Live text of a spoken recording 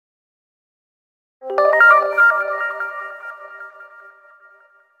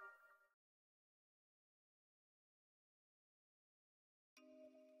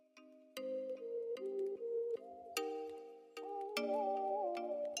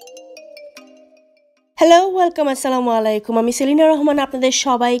Hello welcome আসসালামু আলাইকুম। আমি সেলিনা রহমান আপনাদের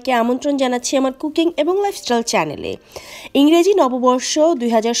সবাইকে আমন্ত্রণ জানাচ্ছি আমার কুকিং এবং লাইফস্টাইল চ্যানেলে। ইংরেজি নববর্ষ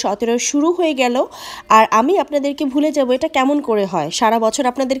 2017 শুরু হয়ে গেল আর আমি আপনাদেরকে ভুলে যাব এটা কেমন করে হয়। সারা বছর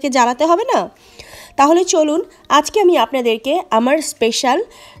আপনাদেরকে জ্বালাতে হবে না? তাহলে চলুন আজকে আমি আপনাদেরকে আমার স্পেশাল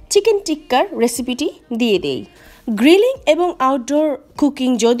চিকেন টিক্কার রেসিপিটি দিয়ে দেই। গ্রিলিং এবং আউটডোর কুকিং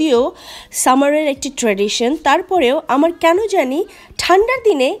যদিও সামারের একটি ট্র্যাডিশন, তারপরেও আমার কেন জানি ঠান্ডার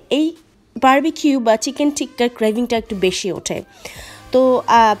দিনে এই বারবিকিউ বা চিকেন টিক্কার ক্রেভিংটা একটু বেশি ওঠে। তো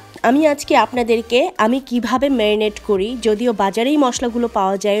আমি আজকে আপনাদেরকে আমি কিভাবে ম্যারিনেট করি, যদিও বাজারেই মশলাগুলো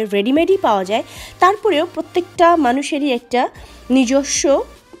পাওয়া যায়, রেডিমেডই পাওয়া যায়, তারপরেও প্রত্যেকটা মানুষেরই একটা নিজস্ব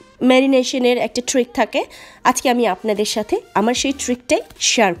ম্যারিনেশনের একটা ট্রিক থাকে। আজকে আমি আপনাদের সাথে আমার সেই ট্রিকটাই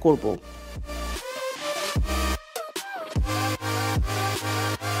শেয়ার করব।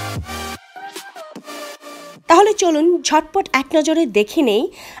 তাহলে চলুন ঝটপট এক নজরে দেখে নেই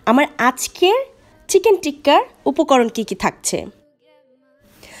আমার আজকের চিকেন টিক্কার উপকরণ কি কি থাকছে।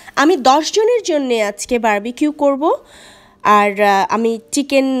 আমি 10 জনের জন্য আজকে বারবিকিউ করব, আর আমি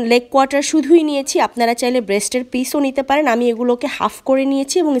চিকেন লেগ কোয়ার্টার শুধুই নিয়েছি। আপনারা চাইলে ব্রেস্টের পিসও নিতে পারেন। আমি এগুলোকে হাফ করে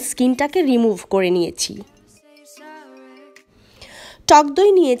নিয়েছি এবং স্কিনটাকে রিমুভ করে নিয়েছি। টক দই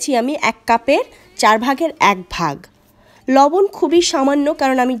নিয়েছি আমি 1 কাপের 4 ভাগের 1 ভাগ। লবণ খুবই সামান্য,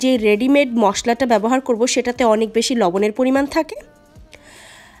 কারণ আমি যে রেডিমেড মশলাটা ব্যবহার করব সেটাতে অনেক বেশি লবণের পরিমাণ থাকে।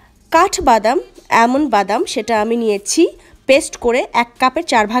 কাঠবাদাম, আমন্ড বাদাম, সেটা আমি নিয়েছি পেস্ট করে 1 কাপের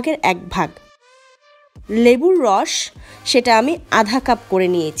 4 ভাগের 1 ভাগ। লেবুর রস, সেটা আমি আধা কাপ করে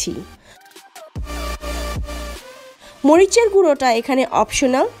নিয়েছি। মরিচের গুঁড়োটা এখানে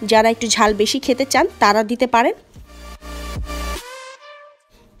অপশনাল, যারা একটু ঝাল বেশি খেতে চান তারা দিতে পারেন।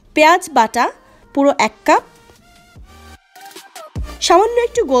 পেঁয়াজ বাটা পুরো 1 কাপ। সামান্য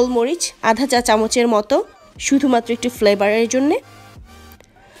একটু গোলমরিচ আধা চা চামচের মতো, শুধুমাত্র একটু ফ্লেভারের জন্যে।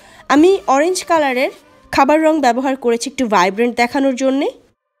 আমি অরেঞ্জ কালারের খাবার রং ব্যবহার করেছি একটু ভাইব্রেন্ট দেখানোর জন্যে।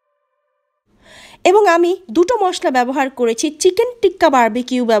 এবং আমি দুটো মশলা ব্যবহার করেছি। চিকেন টিক্কা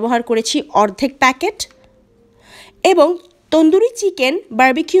বারবিকিউ ব্যবহার করেছি অর্ধেক প্যাকেট, এবং তন্দুরি চিকেন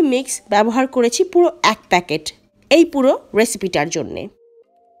বারবিকিউ মিক্স ব্যবহার করেছি পুরো 1 প্যাকেট এই পুরো রেসিপিটার জন্যে।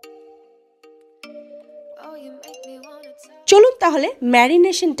 চলুন তাহলে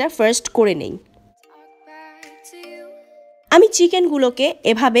ম্যারিনেশনটা ফার্স্ট করে নেই। আমি চিকেনগুলোকে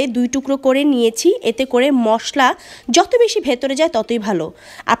এভাবে 2 টুকরো করে নিয়েছি, এতে করে মশলা যত বেশি ভেতরে যায় ততই ভালো।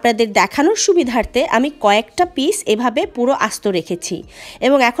 আপনাদের দেখানোর সুবিধার্থে আমি কয়েকটা পিস এভাবে পুরো আস্ত রেখেছি,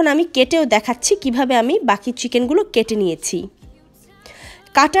 এবং এখন আমি কেটেও দেখাচ্ছি কিভাবে আমি বাকি চিকেনগুলো কেটে নিয়েছি।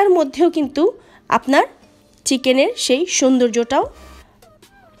 কাটার মধ্যেও কিন্তু আপনার চিকেনের সেই সৌন্দর্যটাও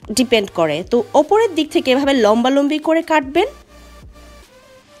ডিপেন্ড করে। তো ওপরের দিক থেকে এভাবে লম্বালম্বি করে কাটবেন,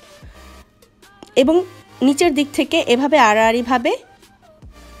 এবং নিচের দিক থেকে এভাবে আড়াআড়িভাবে।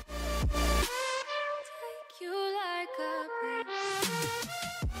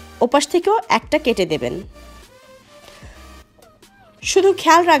 ওপাশ থেকেও একটা কেটে দেবেন। শুধু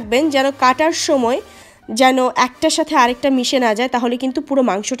খেয়াল রাখবেন যেন কাটার সময় যেন একটার সাথে আরেকটা মিশে না যায়, তাহলে কিন্তু পুরো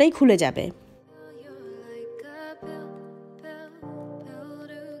মাংসটাই খুলে যাবে।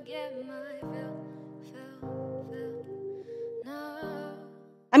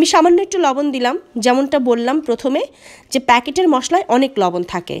 আমি সামান্য একটু লবণ দিলাম, যেমনটা বললাম প্রথমে যে প্যাকেটের মশলায় অনেক লবণ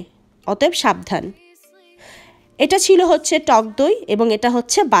থাকে, অতএব সাবধান। এটা ছিল হচ্ছে টক দই, এবং এটা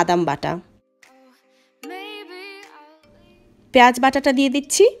হচ্ছে বাদাম বাটা। পেঁয়াজ বাটাটা দিয়ে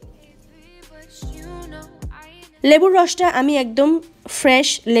দিচ্ছি। লেবুর রসটা আমি একদম ফ্রেশ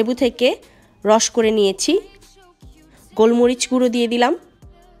লেবু থেকে রস করে নিয়েছি। গোলমরিচ গুঁড়ো দিয়ে দিলাম।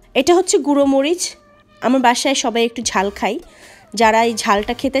 এটা হচ্ছে গুঁড়ো মরিচ। আমার বাসায় সবাই একটু ঝাল খাই, যারা এই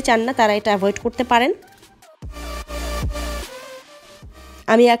ঝালটা খেতে চান না তারা এটা অ্যাভয়েড করতে পারেন।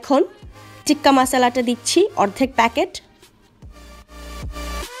 আমি এখন টিক্কা মশলাটা দিচ্ছি অর্ধেক প্যাকেট।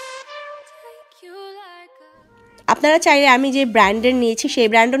 আপনারা চাইলে আমি যে ব্র্যান্ডের নিয়েছি সেই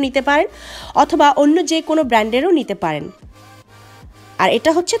ব্র্যান্ডও নিতে পারেন, অথবা অন্য যে কোনো ব্র্যান্ডেরও নিতে পারেন। আর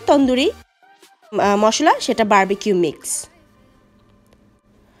এটা হচ্ছে তন্দুরি মশলা, সেটা বারবিকিউ মিক্স।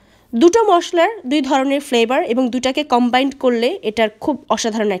 দুটো মশলার 2 ধরনের ফ্লেভার, এবং দুটাকে কম্বাইন্ড করলে এটার খুব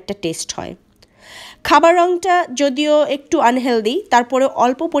অসাধারণ একটা টেস্ট হয়। খাবার রংটা যদিও একটু আনহেলদি, তারপরে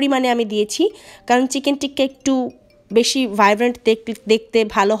অল্প পরিমাণে আমি দিয়েছি, কারণ চিকেন টিক্কা একটু বেশি ভাইব্রেন্ট দেখতে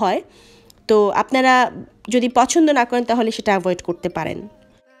ভালো হয়। তো আপনারা যদি পছন্দ না করেন তাহলে সেটা অ্যাভয়েড করতে পারেন।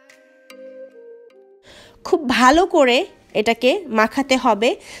 খুব ভালো করে এটাকে মাখাতে হবে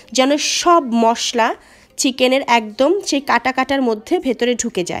যেন সব মশলা চিকেনের একদম সেই কাটা কাটার মধ্যে ভেতরে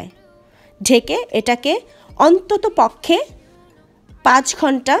ঢুকে যায়। ঢেকে এটাকে অন্তত পক্ষে 5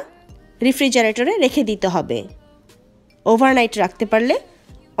 ঘন্টা রেফ্রিজারেটরে রেখে দিতে হবে। ওভারনাইট রাখতে পারলে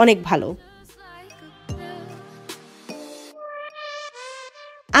অনেক ভালো।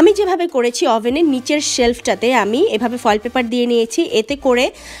 আমি যেভাবে করেছি ওভেনের নিচের শেলফটাতে আমি এভাবে ফয়েল পেপার দিয়ে নিয়েছি, এতে করে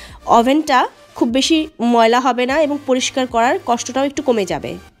ওভেনটা খুব বেশি ময়লা হবে না এবং পরিষ্কার করার কষ্টটাও একটু কমে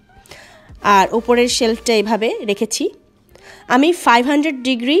যাবে। আর উপরের শেলফটা এভাবে রেখেছি। আমি 500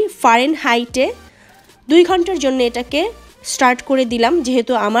 ডিগ্রি ফারেনহাইটে 2 ঘন্টার জন্য এটাকে স্টার্ট করে দিলাম,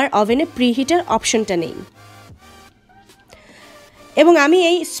 যেহেতু আমার ওভেনে প্রিহিটার অপশনটা নেই। এবং আমি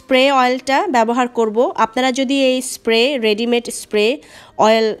এই স্প্রে অয়েলটা ব্যবহার করব। আপনারা যদি এই রেডিমেড স্প্রে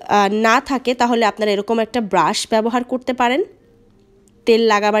অয়েল না থাকে তাহলে আপনারা এরকম একটা ব্রাশ ব্যবহার করতে পারেন তেল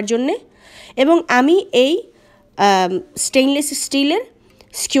লাগাবার জন্যে। এবং আমি এই স্টেইনলেস স্টিলের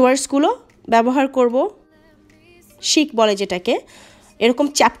স্কিওয়ার্সগুলো ব্যবহার করব, শিক বলে যেটাকে। এরকম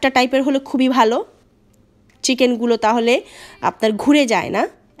চ্যাপ্টা টাইপের হলে খুবই ভালো, চিকেনগুলো তাহলে আপনার ঘুরে যায় না,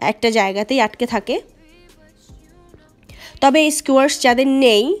 একটা জায়গাতেই আটকে থাকে। তবে এই স্কিওয়ার্স যাদের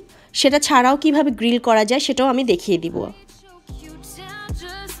নেই সেটা ছাড়াও কিভাবে গ্রিল করা যায় সেটাও আমি দেখিয়ে দিব।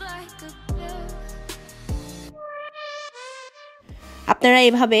 আপনারা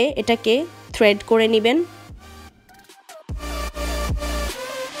এভাবে এটাকে থ্রেড করে নেবেন।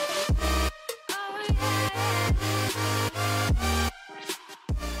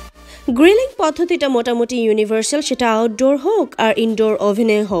 গ্রিলিং পদ্ধতিটা মোটামুটি ইউনিভার্সাল, সেটা আউটডোর হোক আর ইনডোর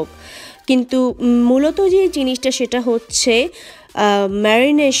ওভেনে হোক, কিন্তু মূলত যে জিনিসটা সেটা হচ্ছে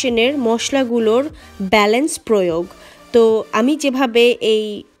ম্যারিনেশনের মশলাগুলোর ব্যালেন্স প্রয়োগ। তো আমি যেভাবে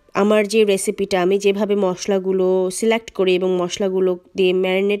আমার যে রেসিপিটা আমি যেভাবে মশলাগুলো সিলেক্ট করি এবং মশলাগুলো দিয়ে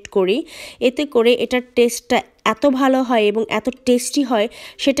ম্যারিনেট করি, এতে করে এটার টেস্টটা এত ভালো হয় এবং এত টেস্টি হয়,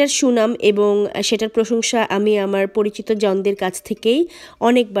 সেটার সুনাম এবং সেটার প্রশংসা আমি আমার পরিচিত জনদের কাছ থেকেই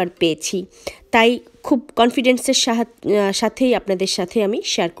অনেকবার পেয়েছি। তাই খুব কনফিডেন্সের সাথেই আপনাদের সাথে আমি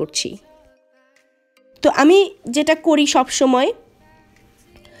শেয়ার করছি। তো আমি যেটা করি সব সময়,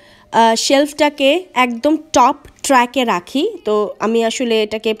 শেলফটাকে একদম টপ ট্র্যাকে রাখি। তো আমি আসলে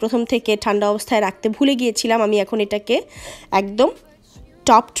এটাকে প্রথম থেকে ঠান্ডা অবস্থায় রাখতে ভুলে গিয়েছিলাম। আমি এখন এটাকে একদম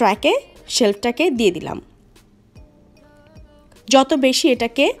টপ ট্র্যাকে শেলফটাকে দিয়ে দিলাম। যত বেশি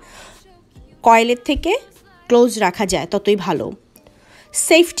এটাকে কয়েলের থেকে ক্লোজ রাখা যায় ততই ভালো।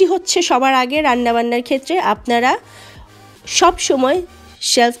 সেফটি হচ্ছে সবার আগে রান্নাবান্নার ক্ষেত্রে। আপনারা সব সময়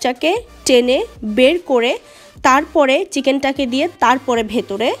শেলফটাকে টেনে বের করে তারপরে চিকেনটাকে দিয়ে তারপরে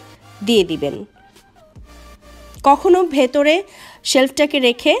ভেতরে দিয়ে দিবেন। কখনো ভেতরে শেলফটাকে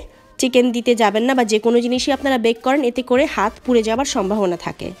রেখে চিকেন দিতে যাবেন না, বা যে কোনো জিনিসই আপনারা বেক করেন এতে করে হাত পুড়ে যাওয়ার সম্ভাবনা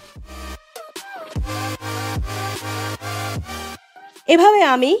থাকে। এভাবে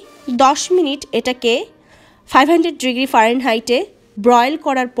আমি 10 মিনিট এটাকে 500 ডিগ্রি ফারেনহাইটে ব্রয়েল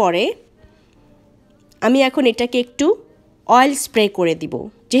করার পরে আমি এখন এটাকে একটু অয়েল স্প্রে করে দিব।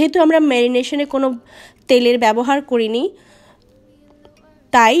 যেহেতু আমরা ম্যারিনেশনে কোনো তেলের ব্যবহার করিনি,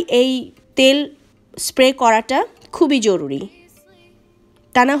 তাই এই তেল স্প্রে করাটা খুবই জরুরি,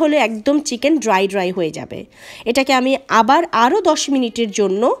 তা না হলে একদম চিকেন ড্রাই হয়ে যাবে। এটাকে আমি আবার আরও 10 মিনিটের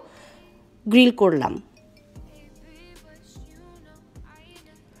জন্য গ্রিল করলাম।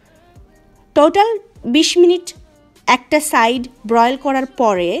 টোটাল 20 মিনিট একটা সাইড ব্রয়েল করার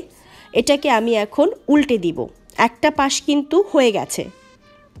পরে এটাকে আমি এখন উল্টে দিব। একটা পাশ কিন্তু হয়ে গেছে।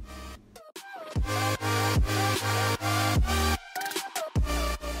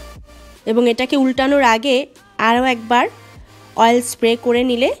 এবং এটাকে উল্টানোর আগে আরও একবার অয়েল স্প্রে করে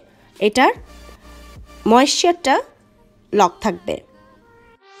নিলে এটার ময়েশ্চারটা লক থাকবে।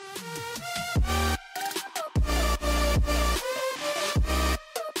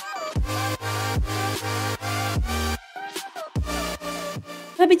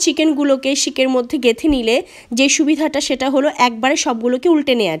 ভাবে চিকেনগুলোকে শিকের মধ্যে গেঁথে নিলে যে সুবিধাটা সেটা হলো একবারে সবগুলোকে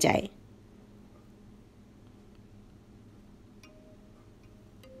উল্টে নেওয়া যায়।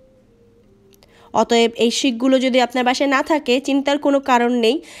 অতএব এই শিকগুলো যদি আপনার বাসায় না থাকে চিন্তার কোনো কারণ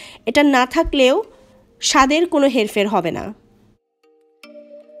নেই, এটা না থাকলেও স্বাদের কোনো হেরফের হবে না।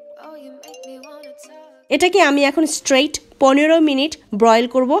 এটাকে আমি এখন স্ট্রেইট 15 মিনিট ব্রয়েল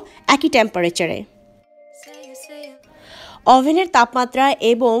করব একই টেম্পারেচারে। ওভেনের তাপমাত্রা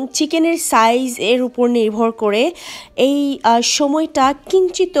এবং চিকেনের সাইজ এর উপর নির্ভর করে এই সময়টা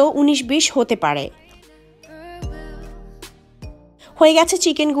কিঞ্চিত 19-20 হতে পারে। হয়ে গেছে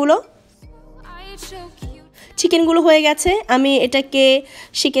চিকেনগুলো হয়ে গেছে। আমি এটাকে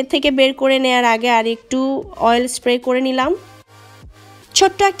শিকের থেকে বের করে নেওয়ার আগে আর একটু অয়েল স্প্রে করে নিলাম।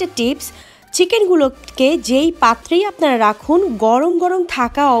 ছোট্ট একটা টিপস, চিকেনগুলোকে যেই পাত্রেই আপনারা রাখুন গরম গরম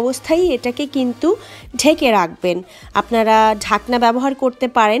থাকা অবস্থায় এটাকে কিন্তু ঢেকে রাখবেন। আপনারা ঢাকনা ব্যবহার করতে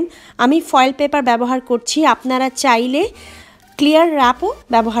পারেন, আমি ফয়েল পেপার ব্যবহার করছি, আপনারা চাইলে ক্লিয়ার র্যাপও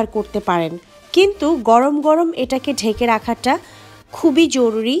ব্যবহার করতে পারেন। কিন্তু গরম গরম এটাকে ঢেকে রাখাটা খুবই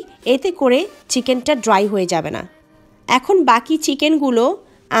জরুরি, এতে করে চিকেনটা ড্রাই হয়ে যাবে না। এখন বাকি চিকেনগুলো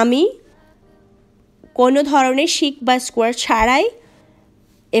আমি কোনো ধরনের শিক বা স্কোয়ার ছাড়াই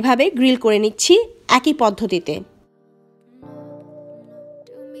এভাবে গ্রিল করে নিচ্ছি একই পদ্ধতিতে।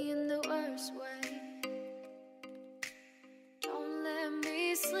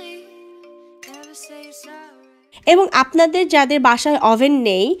 এবং আপনাদের যাদের বাসায় ওভেন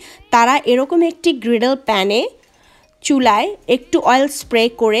নেই তারা এরকম একটি গ্রিডল প্যানে চুলায় একটু অয়েল স্প্রে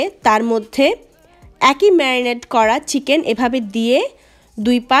করে তার মধ্যে একই ম্যারিনেট করা চিকেন এভাবে দিয়ে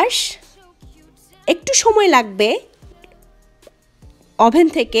দুই পাশ একটু সময় লাগবে ওভেন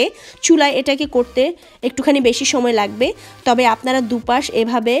থেকে চুলায় এটাকে করতে একটুখানি বেশি সময় লাগবে, তবে আপনারা দুপাশ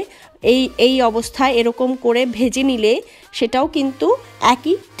এভাবে এই অবস্থায় এরকম করে ভেজে নিলে সেটাও কিন্তু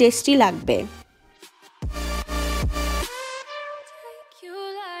একই টেস্টি লাগবে।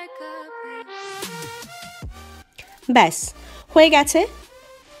 ব্যাস হয়ে গেছে।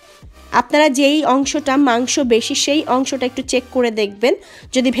 আপনারা যেই অংশটা মাংস বেশি সেই অংশটা একটু চেক করে দেখবেন,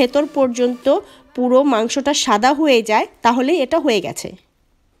 যদি ভেতর পর্যন্ত পুরো মাংসটা সাদা হয়ে যায় তাহলে এটা হয়ে গেছে।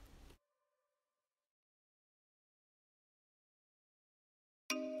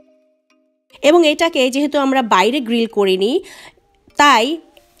 এবং এটাকে যেহেতু আমরা বাইরে গ্রিল করিনি তাই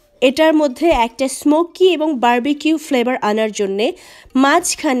এটার মধ্যে একটা স্মোকি এবং বারবিকিউ ফ্লেভার আনার জন্যে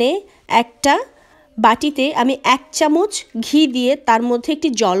মাঝখানে একটা বাটিতে আমি 1 চামচ ঘি দিয়ে তার মধ্যে একটি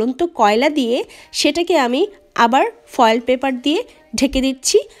জ্বলন্ত কয়লা দিয়ে সেটাকে আমি আবার ফয়েল পেপার দিয়ে ঢেকে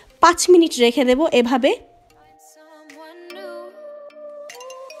দিচ্ছি। 5 মিনিট রেখে দেব এভাবে।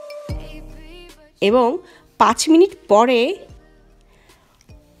 এবং 5 মিনিট পরে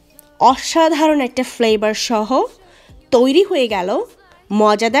অসাধারণ একটা ফ্লেভার সহ তৈরি হয়ে গেল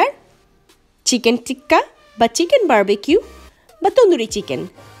মজাদার চিকেন টিক্কা বা চিকেন বারবিকিউ বা তন্দুরি চিকেন,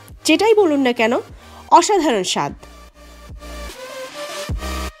 যেটাই বলুন না কেন অসাধারণ স্বাদ।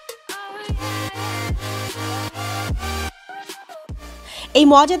 এই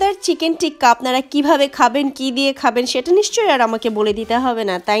মজাদার চিকেন টিক্কা আপনারা কিভাবে খাবেন, কি দিয়ে খাবেন সেটা নিশ্চয়ই আর আমাকে বলে দিতে হবে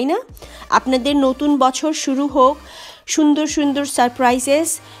না, তাই না? আপনাদের নতুন বছর শুরু হোক সুন্দর সুন্দর সারপ্রাইজেস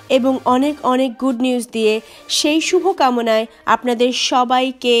এবং অনেক অনেক গুড নিউজ দিয়ে। সেই শুভ কামনায় আপনাদের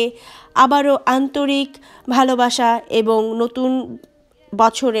সবাইকে আবারও আন্তরিক ভালোবাসা এবং নতুন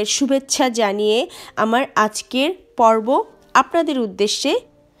বছরের শুভেচ্ছা জানিয়ে আমার আজকের পর্ব আপনাদের উদ্দেশ্যে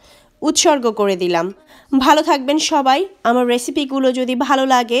উৎসর্গ করে দিলাম। ভালো থাকবেন সবাই। আমার রেসিপিগুলো যদি ভালো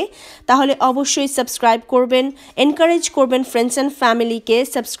লাগে তাহলে অবশ্যই সাবস্ক্রাইব করবেন, এনকারেজ করবেন ফ্রেন্ডস অ্যান্ড ফ্যামিলিকে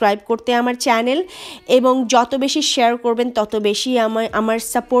সাবস্ক্রাইব করতে আমার চ্যানেল, এবং যত বেশি শেয়ার করবেন তত বেশি আমার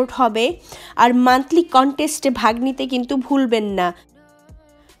সাপোর্ট হবে। আর মান্থলি কন্টেস্টে ভাগ নিতে কিন্তু ভুলবেন না।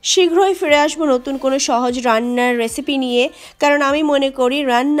 শীঘ্রই ফিরে আসবো নতুন কোনো সহজ রান্নার রেসিপি নিয়ে, কারণ আমি মনে করি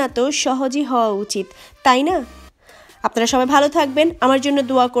রান্না তো সহজই হওয়া উচিত, তাই না? আপনারা সবাই ভালো থাকবেন, আমার জন্য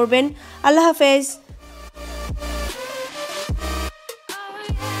দোয়া করবেন। আল্লাহ হাফেজ।